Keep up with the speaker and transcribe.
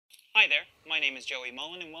Hi there, my name is Joey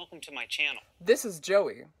Mullen and welcome to my channel. This is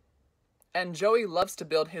Joey, and Joey loves to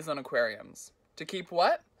build his own aquariums. To keep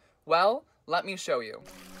what? Well, let me show you.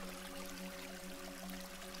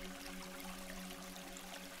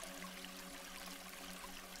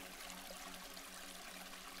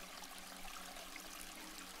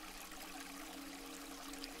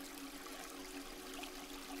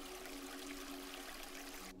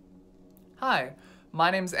 Hi, my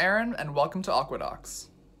name's Aaron and welcome to Aquadocs.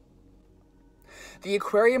 The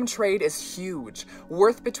aquarium trade is huge,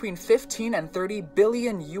 worth between 15 and 30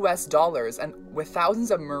 billion US dollars, and with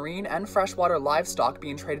thousands of marine and freshwater livestock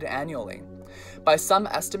being traded annually. By some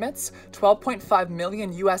estimates, 12.5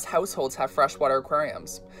 million US households have freshwater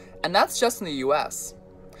aquariums, and that's just in the US.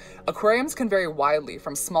 Aquariums can vary widely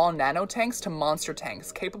from small nano tanks to monster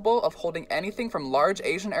tanks, capable of holding anything from large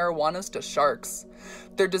Asian arowanas to sharks.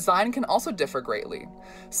 Their design can also differ greatly.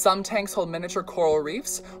 Some tanks hold miniature coral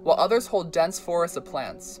reefs, while others hold dense forests of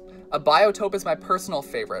plants. A biotope is my personal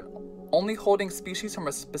favorite, only holding species from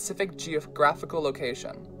a specific geographical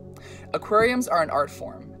location. Aquariums are an art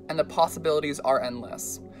form, and the possibilities are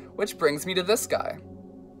endless. Which brings me to this guy.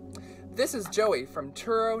 This is Joey from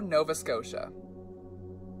Truro, Nova Scotia.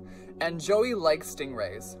 And Joey likes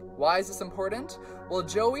stingrays. Why is this important? Well,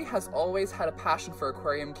 Joey has always had a passion for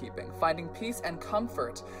aquarium keeping, finding peace and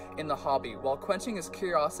comfort in the hobby while quenching his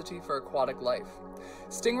curiosity for aquatic life.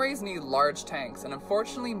 Stingrays need large tanks, and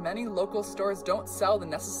unfortunately many local stores don't sell the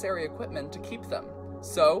necessary equipment to keep them.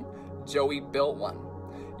 So, Joey built one.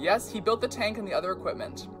 Yes, he built the tank and the other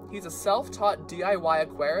equipment. He's a self-taught DIY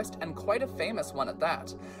aquarist, and quite a famous one at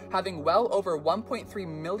that, having well over 1.3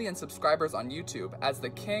 million subscribers on YouTube as the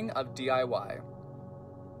king of DIY.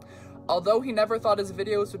 Although he never thought his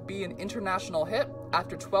videos would be an international hit,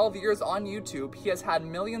 after 12 years on YouTube, he has had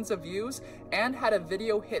millions of views and had a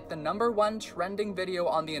video hit the #1 trending video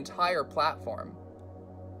on the entire platform.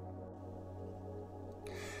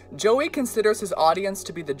 Joey considers his audience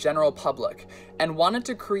to be the general public and wanted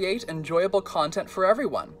to create enjoyable content for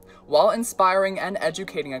everyone, while inspiring and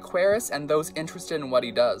educating aquarists and those interested in what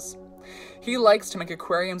he does. He likes to make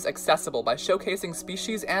aquariums accessible by showcasing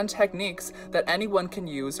species and techniques that anyone can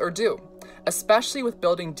use or do, especially with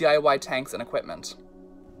building DIY tanks and equipment.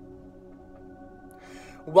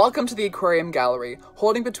 Welcome to the aquarium gallery,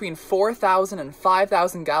 holding between 4,000 and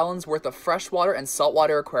 5,000 gallons worth of freshwater and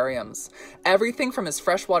saltwater aquariums. Everything from his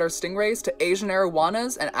freshwater stingrays to Asian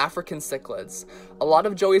arowanas and African cichlids. A lot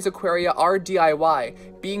of Joey's aquaria are DIY,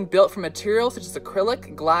 being built from materials such as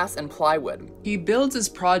acrylic, glass, and plywood. He builds his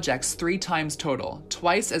projects 3 times total,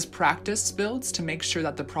 twice as practice builds to make sure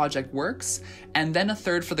that the project works, and then a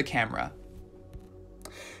third for the camera.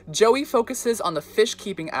 Joey focuses on the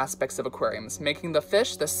fish-keeping aspects of aquariums, making the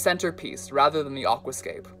fish the centerpiece rather than the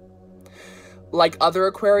aquascape. Like other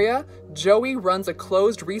aquaria, Joey runs a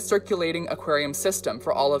closed recirculating aquarium system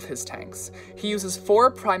for all of his tanks. He uses 4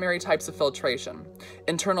 primary types of filtration: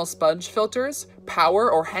 internal sponge filters, power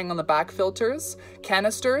or hang-on-the-back filters,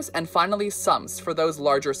 canisters, and finally sumps for those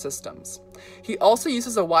larger systems. He also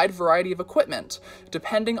uses a wide variety of equipment,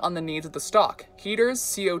 depending on the needs of the stock: heaters,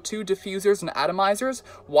 CO2 diffusers and atomizers,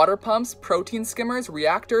 water pumps, protein skimmers,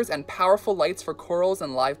 reactors, and powerful lights for corals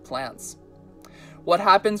and live plants. What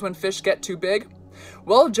happens when fish get too big?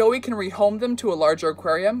 Well, Joey can rehome them to a larger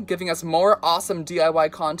aquarium, giving us more awesome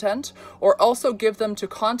DIY content, or also give them to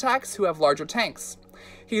contacts who have larger tanks.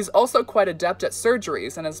 He's also quite adept at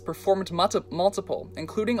surgeries and has performed multiple,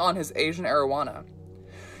 including on his Asian arowana.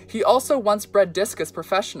 He also once bred discus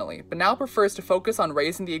professionally, but now prefers to focus on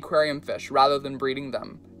raising the aquarium fish rather than breeding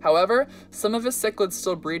them. However, some of his cichlids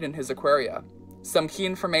still breed in his aquaria. Some key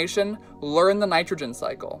information: learn the nitrogen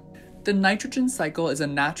cycle. The nitrogen cycle is a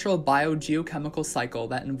natural biogeochemical cycle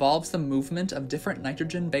that involves the movement of different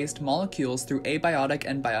nitrogen-based molecules through abiotic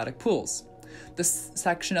and biotic pools. The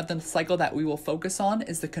section of the cycle that we will focus on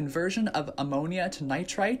is the conversion of ammonia to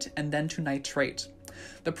nitrite and then to nitrate.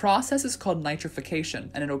 The process is called nitrification,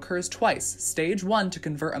 and it occurs twice: stage 1 to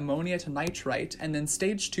convert ammonia to nitrite, and then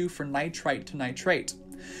stage 2 for nitrite to nitrate.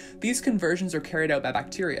 These conversions are carried out by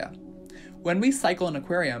bacteria. When we cycle an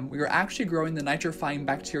aquarium, we are actually growing the nitrifying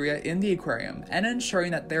bacteria in the aquarium and ensuring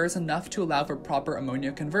that there is enough to allow for proper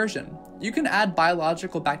ammonia conversion. You can add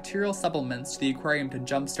biological bacterial supplements to the aquarium to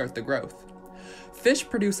jumpstart the growth. Fish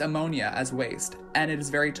produce ammonia as waste, and it is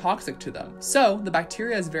very toxic to them, so the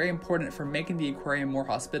bacteria is very important for making the aquarium more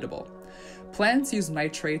hospitable. Plants use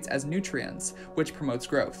nitrates as nutrients, which promotes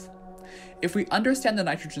growth. If we understand the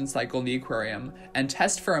nitrogen cycle in the aquarium and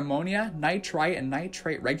test for ammonia, nitrite, and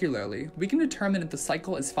nitrate regularly, we can determine if the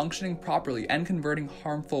cycle is functioning properly and converting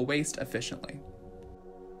harmful waste efficiently.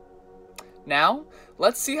 Now,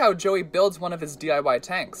 let's see how Joey builds one of his DIY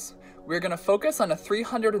tanks. We're going to focus on a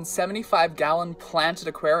 375-gallon planted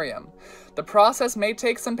aquarium. The process may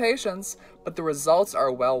take some patience, but the results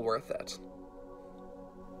are well worth it.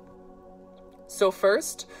 So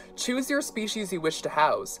first, choose your species you wish to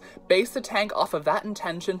house. Base the tank off of that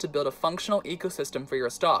intention to build a functional ecosystem for your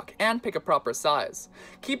stock, and pick a proper size.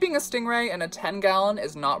 Keeping a stingray in a 10-gallon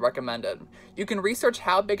is not recommended. You can research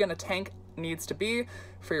how big a tank needs to be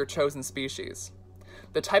for your chosen species.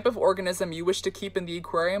 The type of organism you wish to keep in the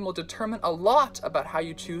aquarium will determine a lot about how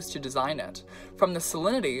you choose to design it, from the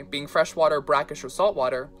salinity, being freshwater, brackish, or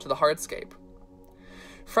saltwater, to the hardscape.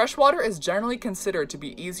 Freshwater is generally considered to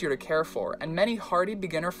be easier to care for, and many hardy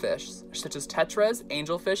beginner fish, such as tetras,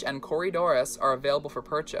 angelfish, and corydoras, are available for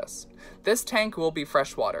purchase. This tank will be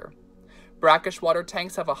freshwater. Brackish water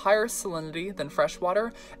tanks have a higher salinity than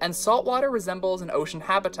freshwater, and saltwater resembles an ocean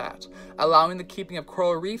habitat, allowing the keeping of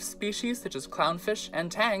coral reef species such as clownfish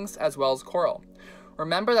and tangs, as well as coral.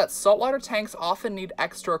 Remember that saltwater tanks often need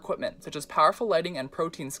extra equipment, such as powerful lighting and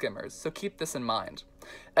protein skimmers, so keep this in mind.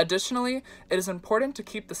 Additionally, it is important to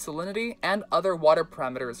keep the salinity and other water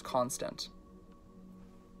parameters constant.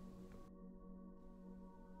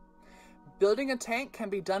 Building a tank can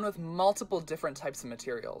be done with multiple different types of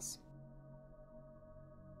materials.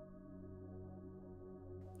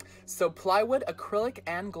 So plywood, acrylic,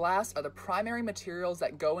 and glass are the primary materials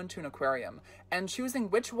that go into an aquarium, and choosing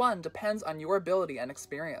which one depends on your ability and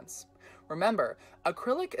experience. Remember,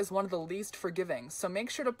 acrylic is one of the least forgiving, so make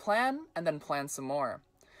sure to plan and then plan some more.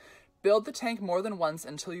 Build the tank more than once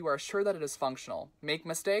until you are sure that it is functional. Make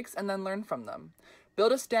mistakes and then learn from them.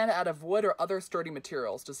 Build a stand out of wood or other sturdy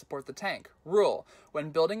materials to support the tank. Rule: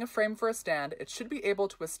 when building a frame for a stand, it should be able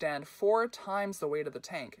to withstand 4 times the weight of the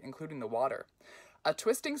tank, including the water. A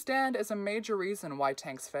twisting stand is a major reason why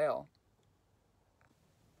tanks fail.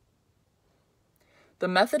 The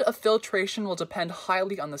method of filtration will depend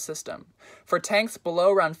highly on the system. For tanks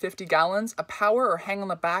below around 50 gallons, a power or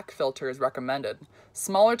hang-on-the-back filter is recommended.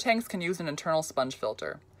 Smaller tanks can use an internal sponge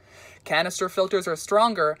filter. Canister filters are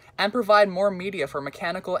stronger and provide more media for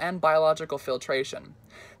mechanical and biological filtration.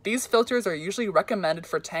 These filters are usually recommended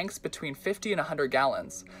for tanks between 50 and 100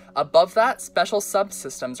 gallons. Above that, special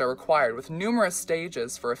subsystems are required with numerous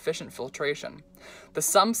stages for efficient filtration. The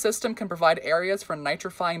sump system can provide areas for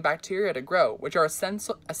nitrifying bacteria to grow, which are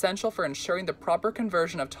essential for ensuring the proper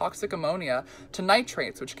conversion of toxic ammonia to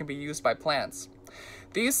nitrates, which can be used by plants.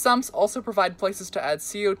 These sumps also provide places to add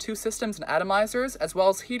CO2 systems and atomizers, as well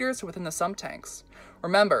as heaters within the sump tanks.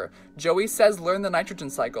 Remember, Joey says learn the nitrogen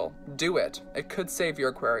cycle. Do it. It could save your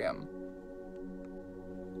aquarium.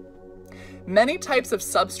 Many types of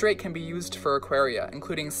substrate can be used for aquaria,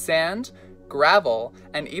 including sand, gravel,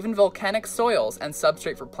 and even volcanic soils and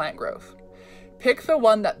substrate for plant growth. Pick the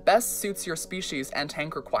one that best suits your species and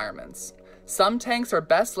tank requirements. Some tanks are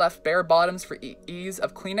best left bare bottoms for ease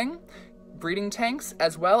of cleaning, breeding tanks,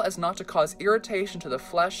 as well as not to cause irritation to the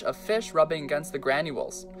flesh of fish rubbing against the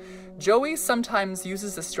granules. Joey sometimes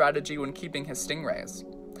uses this strategy when keeping his stingrays.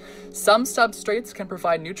 Some substrates can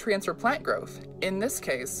provide nutrients for plant growth. In this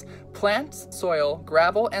case, plants, soil,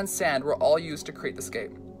 gravel, and sand were all used to create the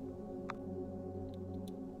scape.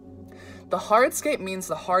 The hardscape means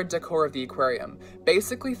the hard decor of the aquarium,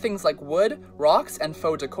 basically things like wood, rocks, and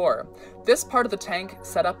faux decor. This part of the tank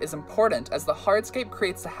setup is important as the hardscape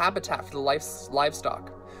creates the habitat for the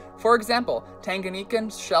livestock. For example,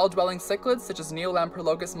 Tanganyikan shell-dwelling cichlids such as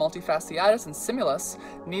Neolamprologus multifasciatus and Simulus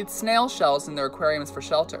need snail shells in their aquariums for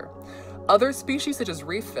shelter. Other species such as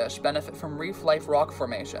reef fish benefit from reef-life rock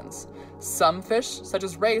formations. Some fish, such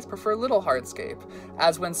as rays, prefer little hardscape,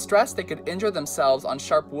 as when stressed they could injure themselves on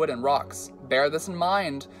sharp wood and rocks. Bear this in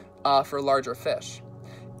mind for larger fish.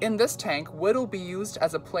 In this tank, wood will be used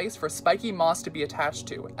as a place for spiky moss to be attached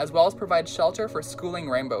to, as well as provide shelter for schooling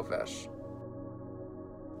rainbow fish.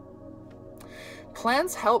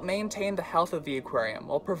 Plants help maintain the health of the aquarium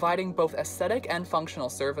while providing both aesthetic and functional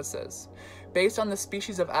services. Based on the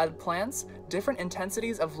species of added plants, different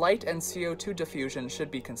intensities of light and CO2 diffusion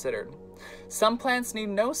should be considered. Some plants need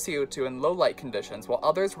no CO2 in low light conditions, while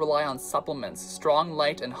others rely on supplements, strong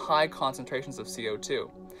light, and high concentrations of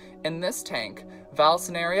CO2. In this tank,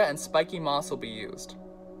 Valsinaria and spiky moss will be used.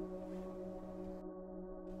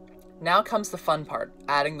 Now comes the fun part,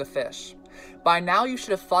 adding the fish. By now you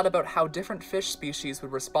should have thought about how different fish species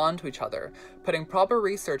would respond to each other, putting proper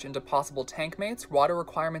research into possible tank mates, water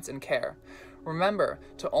requirements, and care. Remember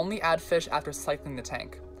to only add fish after cycling the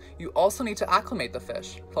tank. You also need to acclimate the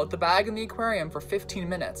fish. Float the bag in the aquarium for 15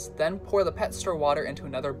 minutes, then pour the pet store water into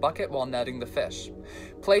another bucket while netting the fish.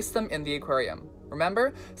 Place them in the aquarium.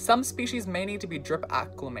 Remember, some species may need to be drip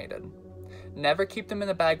acclimated. Never keep them in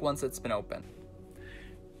the bag once it's been opened.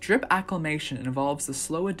 Drip acclimation involves the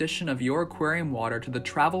slow addition of your aquarium water to the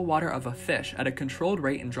travel water of a fish at a controlled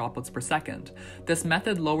rate in droplets per second. This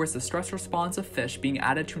method lowers the stress response of fish being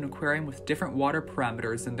added to an aquarium with different water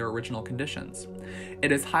parameters than their original conditions.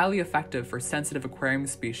 It is highly effective for sensitive aquarium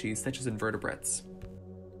species such as invertebrates.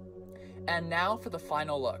 And now for the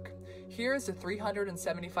final look. Here is a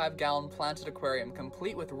 375-gallon planted aquarium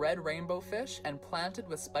complete with red rainbow fish and planted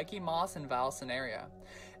with spiky moss and Vallisneria.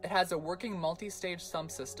 It has a working multi-stage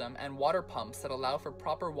sump system and water pumps that allow for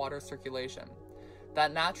proper water circulation.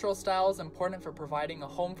 That natural style is important for providing a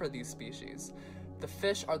home for these species. The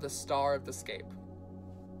fish are the star of the scape.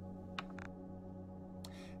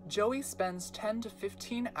 Joey spends 10 to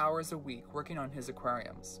 15 hours a week working on his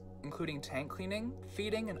aquariums, including tank cleaning,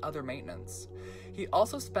 feeding, and other maintenance. He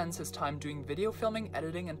also spends his time doing video filming,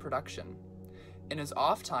 editing, and production. In his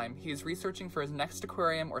off time, he is researching for his next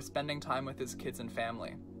aquarium or spending time with his kids and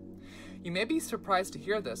family. You may be surprised to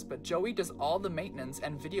hear this, but Joey does all the maintenance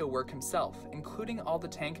and video work himself, including all the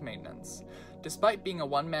tank maintenance. Despite being a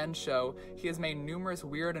one-man show, he has made numerous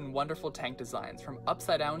weird and wonderful tank designs, from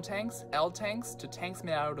upside-down tanks, L tanks, to tanks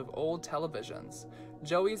made out of old televisions.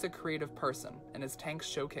 Joey's a creative person, and his tanks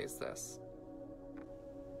showcase this.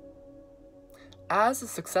 As a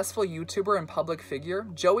successful YouTuber and public figure,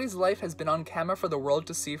 Joey's life has been on camera for the world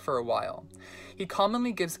to see for a while. He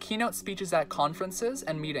commonly gives keynote speeches at conferences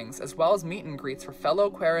and meetings, as well as meet and greets for fellow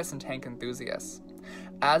aquarists and tank enthusiasts.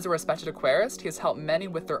 As a respected aquarist, he has helped many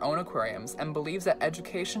with their own aquariums and believes that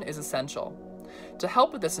education is essential. To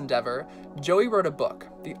help with this endeavor, Joey wrote a book,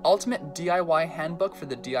 The Ultimate DIY Handbook for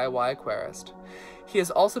the DIY Aquarist. He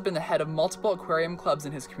has also been the head of multiple aquarium clubs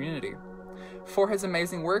in his community. For his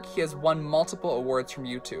amazing work, he has won multiple awards from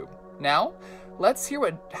YouTube. Now, let's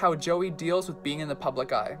hear how Joey deals with being in the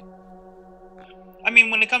public eye. I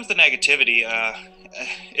mean, when it comes to negativity,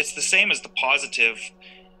 it's the same as the positive.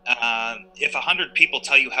 If 100 people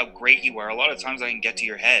tell you how great you are, a lot of times I can get to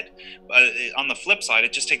your head. On the flip side,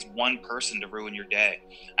 it just takes one person to ruin your day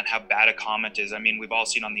and how bad a comment is. I mean, we've all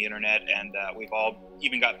seen on the internet, and we've all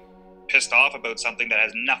even got pissed off about something that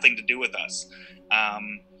has nothing to do with us.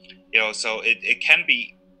 So it can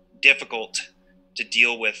be difficult to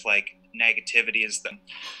deal with, like, negativity and stuff.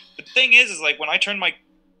 The thing is like, when I turn my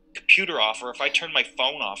computer off, or if I turn my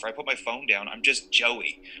phone off, or I put my phone down, I'm just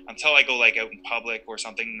Joey until I go, like, out in public or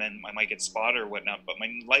something. Then I might get spotted or whatnot, but my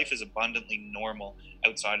life is abundantly normal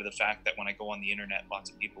outside of the fact that when I go on the internet, lots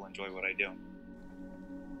of people enjoy what I do.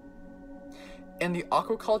 In the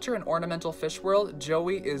aquaculture and ornamental fish world,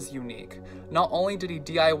 Joey is unique. Not only did he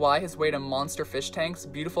DIY his way to monster fish tanks,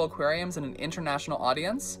 beautiful aquariums, and an international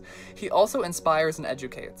audience, he also inspires and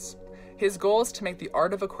educates. His goal is to make the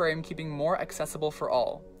art of aquarium keeping more accessible for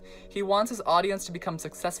all. He wants his audience to become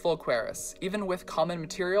successful aquarists, even with common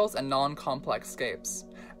materials and non-complex scapes,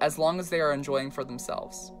 as long as they are enjoying for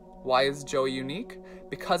themselves. Why is Joey unique?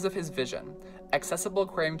 Because of his vision, accessible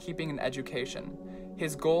aquarium keeping and education,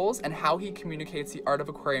 his goals, and how he communicates the art of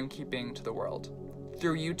aquarium keeping to the world.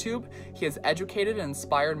 Through YouTube, he has educated and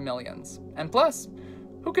inspired millions. And plus,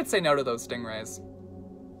 who could say no to those stingrays?